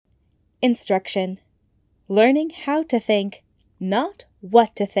Instruction. Learning how to think, not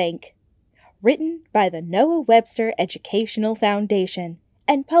what to think. Written by the Noah Webster Educational Foundation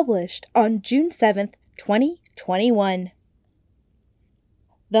and published on June 7, 2021.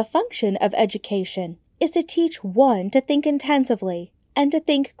 The function of education is to teach one to think intensively and to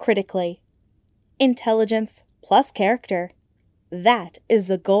think critically. Intelligence plus character. That is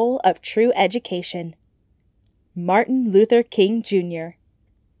the goal of true education. Martin Luther King, Jr.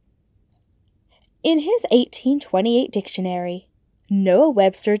 In his 1828 dictionary, Noah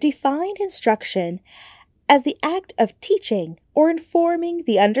Webster defined instruction as the act of teaching or informing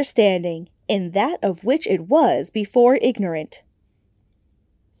the understanding in that of which it was before ignorant.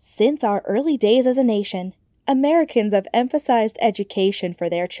 Since our early days as a nation, Americans have emphasized education for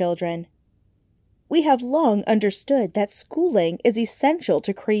their children. We have long understood that schooling is essential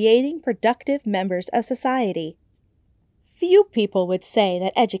to creating productive members of society. Few people would say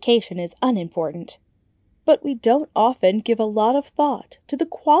that education is unimportant, but we don't often give a lot of thought to the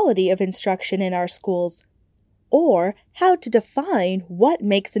quality of instruction in our schools, or how to define what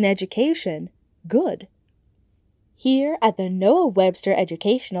makes an education good. Here at the Noah Webster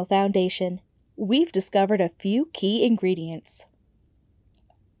Educational Foundation, we've discovered a few key ingredients.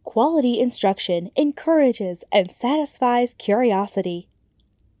 Quality instruction encourages and satisfies curiosity,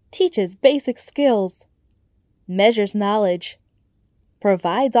 teaches basic skills, measures knowledge,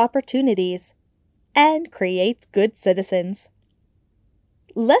 provides opportunities, and creates good citizens.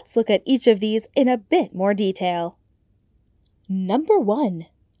 Let's look at each of these in a bit more detail. Number 1.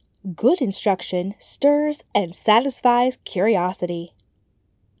 Good instruction stirs and satisfies curiosity.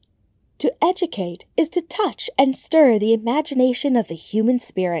 To educate is to touch and stir the imagination of the human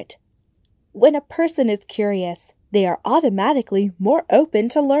spirit. When a person is curious, they are automatically more open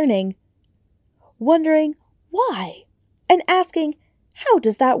to learning. Wondering why and asking, how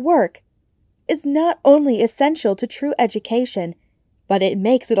does that work, is not only essential to true education, but it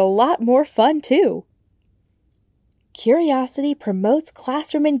makes it a lot more fun too. Curiosity promotes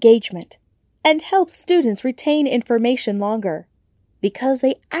classroom engagement and helps students retain information longer, because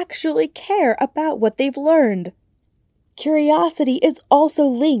they actually care about what they've learned. Curiosity is also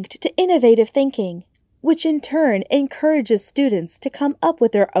linked to innovative thinking, which in turn encourages students to come up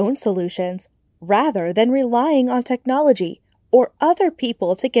with their own solutions, rather than relying on technology or other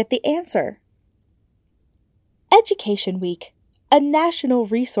people to get the answer. Education Week, a national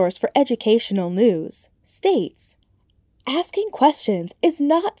resource for educational news, states, "Asking questions is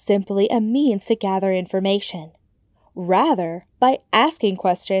not simply a means to gather information. Rather, by asking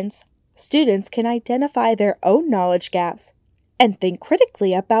questions, students can identify their own knowledge gaps and think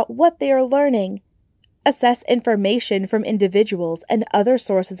critically about what they are learning, assess information from individuals and other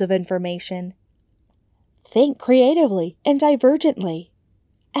sources of information, think creatively and divergently,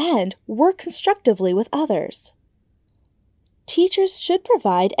 and work constructively with others." Teachers should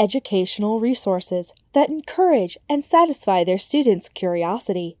provide educational resources that encourage and satisfy their students'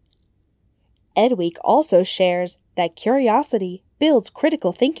 curiosity. EdWeek also shares that curiosity builds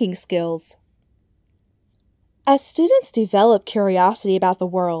critical thinking skills. As students develop curiosity about the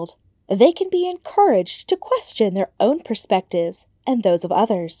world, they can be encouraged to question their own perspectives and those of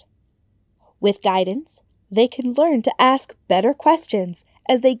others. With guidance, they can learn to ask better questions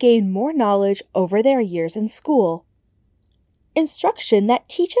as they gain more knowledge over their years in school. Instruction that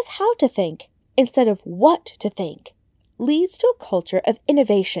teaches how to think instead of what to think leads to a culture of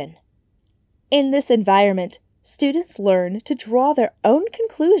innovation. In this environment, students learn to draw their own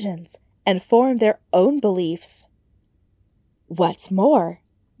conclusions and form their own beliefs. What's more,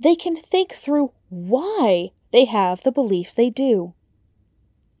 they can think through why they have the beliefs they do.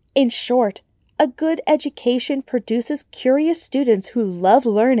 In short, a good education produces curious students who love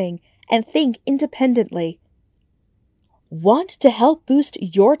learning and think independently. Want to help boost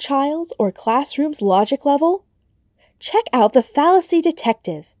your child's or classroom's logic level? Check out The Fallacy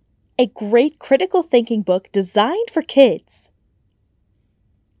Detective, a great critical thinking book designed for kids.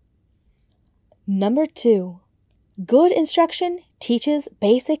 Number 2. Good instruction teaches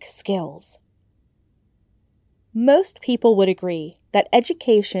basic skills. Most people would agree that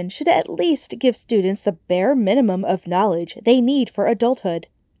education should at least give students the bare minimum of knowledge they need for adulthood.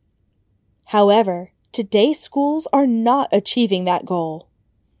 However, today's schools are not achieving that goal.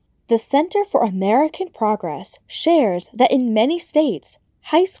 The Center for American Progress shares that in many states,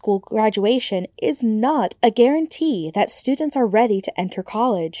 high school graduation is not a guarantee that students are ready to enter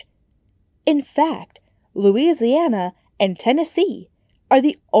college. In fact, Louisiana and Tennessee are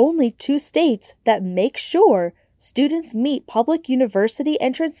the only two states that make sure students meet public university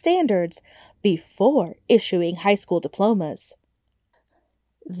entrance standards before issuing high school diplomas.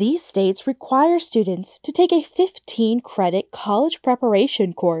 These states require students to take a 15-credit college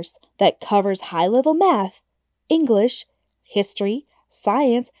preparation course that covers high-level math, English, history,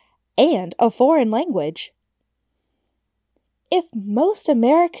 science, and a foreign language. If most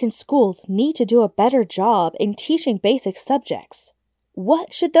American schools need to do a better job in teaching basic subjects,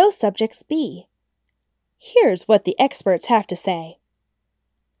 what should those subjects be? Here's what the experts have to say.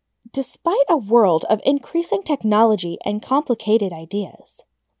 Despite a world of increasing technology and complicated ideas,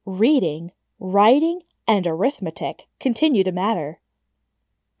 reading, writing, and arithmetic continue to matter.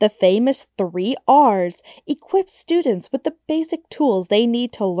 The famous 3 R's equip students with the basic tools they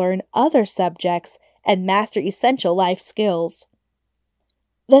need to learn other subjects and master essential life skills.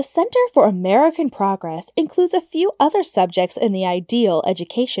 The Center for American Progress includes a few other subjects in the ideal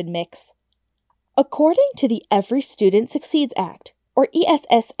education mix. According to the Every Student Succeeds Act, or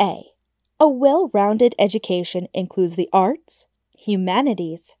ESSA, a well-rounded education includes the arts,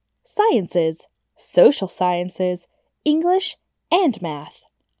 humanities, sciences, social sciences, English, and math.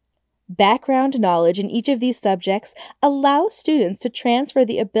 Background knowledge in each of these subjects allows students to transfer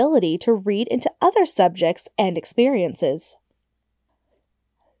the ability to read into other subjects and experiences.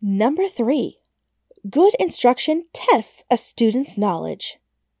 Number 3. Good instruction tests a student's knowledge.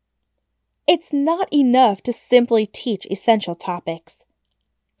 It's not enough to simply teach essential topics.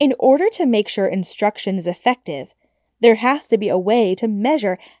 In order to make sure instruction is effective, there has to be a way to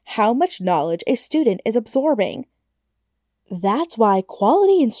measure how much knowledge a student is absorbing. That's why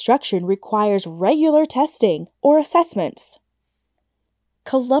quality instruction requires regular testing or assessments.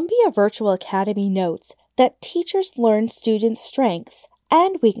 Columbia Virtual Academy notes that teachers learn students' strengths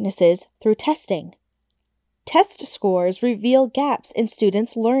and weaknesses through testing. Test scores reveal gaps in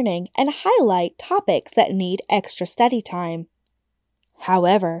students' learning and highlight topics that need extra study time.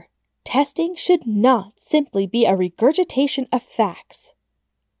 However, testing should not simply be a regurgitation of facts.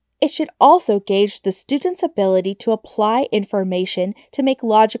 It should also gauge the student's ability to apply information to make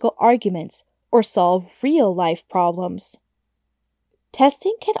logical arguments or solve real-life problems.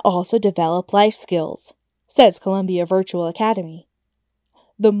 Testing can also develop life skills, says Columbia Virtual Academy.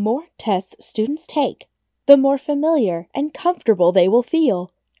 The more tests students take, the more familiar and comfortable they will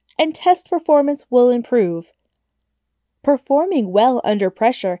feel, and test performance will improve. Performing well under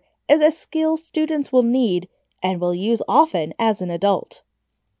pressure is a skill students will need and will use often as an adult.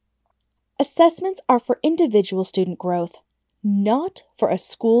 Assessments are for individual student growth, not for a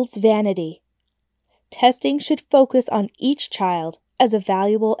school's vanity. Testing should focus on each child as a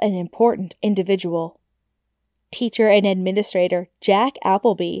valuable and important individual. Teacher and administrator Jack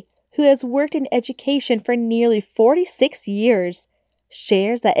Appleby, who has worked in education for nearly 46 years,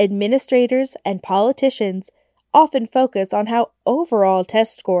 shares that administrators and politicians often focus on how overall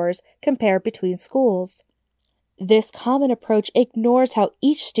test scores compare between schools. This common approach ignores how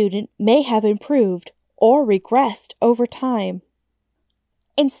each student may have improved or regressed over time.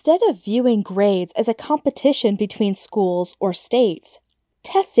 Instead of viewing grades as a competition between schools or states,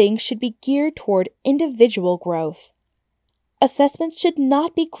 testing should be geared toward individual growth. Assessments should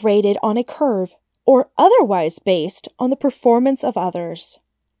not be graded on a curve or otherwise based on the performance of others.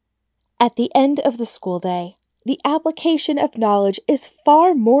 At the end of the school day, the application of knowledge is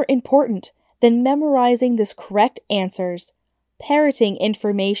far more important than memorizing the correct answers, parroting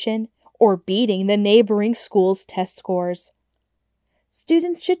information, or beating the neighboring school's test scores.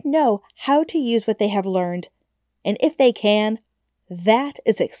 Students should know how to use what they have learned, and if they can, that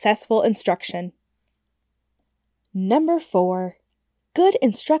is successful instruction. Number 4. Good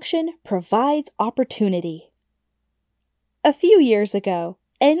instruction provides opportunity. A few years ago,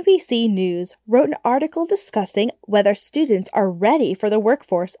 NBC News wrote an article discussing whether students are ready for the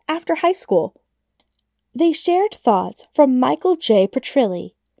workforce after high school. They shared thoughts from Michael J.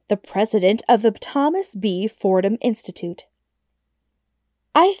 Petrilli, the president of the Thomas B. Fordham Institute.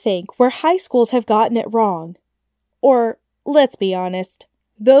 I think where high schools have gotten it wrong, or let's be honest,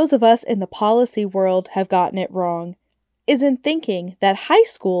 those of us in the policy world have gotten it wrong, is in thinking that high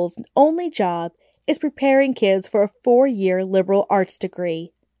school's only job is preparing kids for a 4-year liberal arts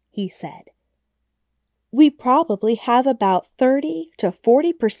degree, he said. We probably have about 30 to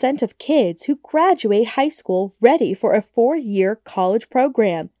 40% of kids who graduate high school ready for a 4-year college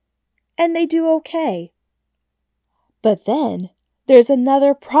program, and they do okay. But then, there's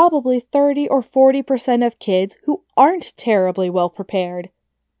another probably 30 or 40% of kids who aren't terribly well prepared,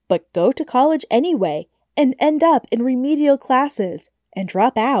 but go to college anyway and end up in remedial classes and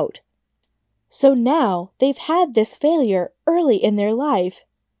drop out. So now they've had this failure early in their life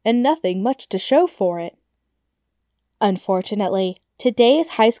and nothing much to show for it. Unfortunately, Today's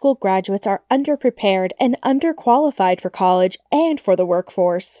high school graduates are underprepared and underqualified for college and for the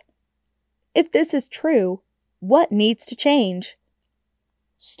workforce. If this is true, what needs to change?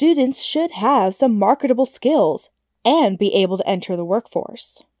 Students should have some marketable skills and be able to enter the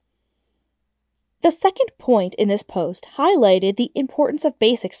workforce. The second point in this post highlighted the importance of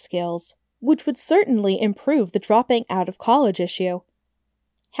basic skills, which would certainly improve the dropping out of college issue.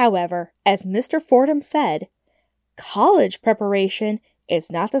 However, as Mr. Fordham said, college preparation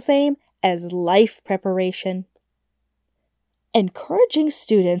is not the same as life preparation. Encouraging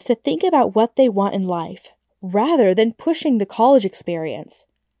students to think about what they want in life, rather than pushing the college experience,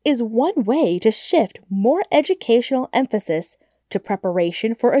 is one way to shift more educational emphasis to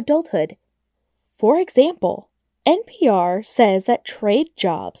preparation for adulthood. For example, NPR says that trade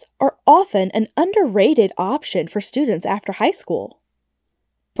jobs are often an underrated option for students after high school.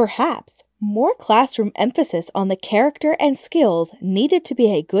 Perhaps more classroom emphasis on the character and skills needed to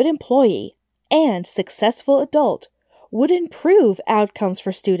be a good employee and successful adult would improve outcomes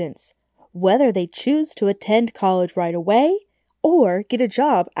for students, whether they choose to attend college right away or get a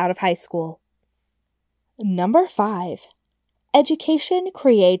job out of high school. Number 5. Education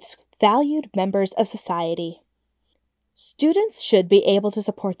creates valued members of society. Students should be able to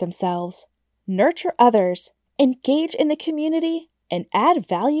support themselves, nurture others, engage in the community, and add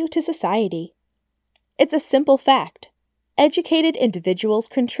value to society. It's a simple fact. Educated individuals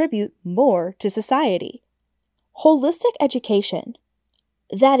contribute more to society. Holistic education,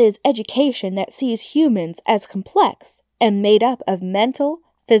 that is, education that sees humans as complex and made up of mental,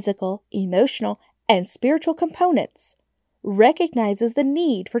 physical, emotional, and spiritual components, recognizes the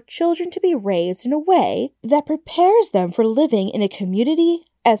need for children to be raised in a way that prepares them for living in a community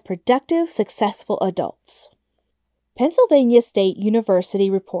as productive, successful adults. Pennsylvania State University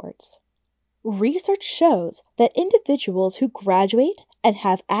reports, research shows that individuals who graduate and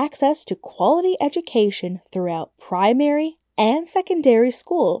have access to quality education throughout primary and secondary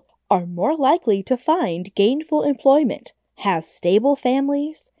school are more likely to find gainful employment, have stable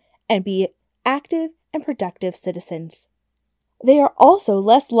families, and be active and productive citizens. They are also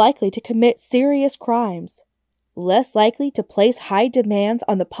less likely to commit serious crimes, less likely to place high demands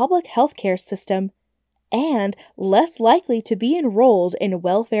on the public healthcare system, and less likely to be enrolled in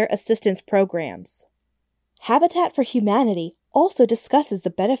welfare assistance programs. Habitat for Humanity also discusses the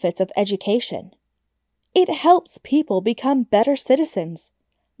benefits of education. It helps people become better citizens,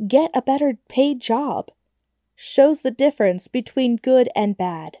 get a better paid job, shows the difference between good and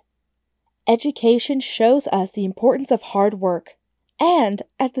bad. Education shows us the importance of hard work, and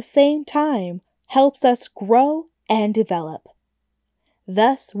at the same time helps us grow and develop.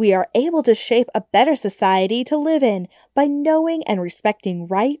 Thus, we are able to shape a better society to live in by knowing and respecting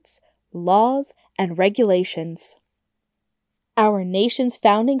rights, laws, and regulations. Our nation's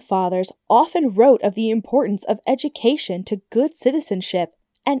founding fathers often wrote of the importance of education to good citizenship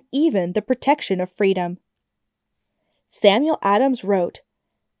and even the protection of freedom. Samuel Adams wrote,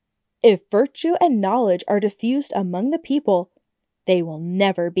 "If virtue and knowledge are diffused among the people, they will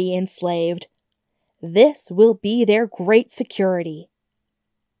never be enslaved. This will be their great security."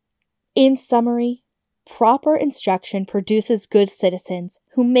 In summary, proper instruction produces good citizens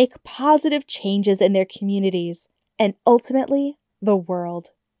who make positive changes in their communities and ultimately the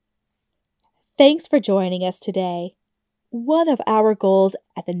world. Thanks for joining us today. One of our goals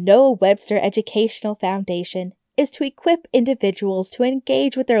at the Noah Webster Educational Foundation is to equip individuals to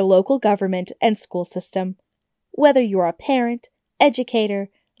engage with their local government and school system. Whether you're a parent, educator,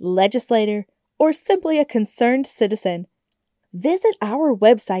 legislator, or simply a concerned citizen, visit our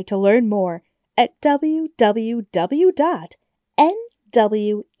website to learn more at www.nwef.org.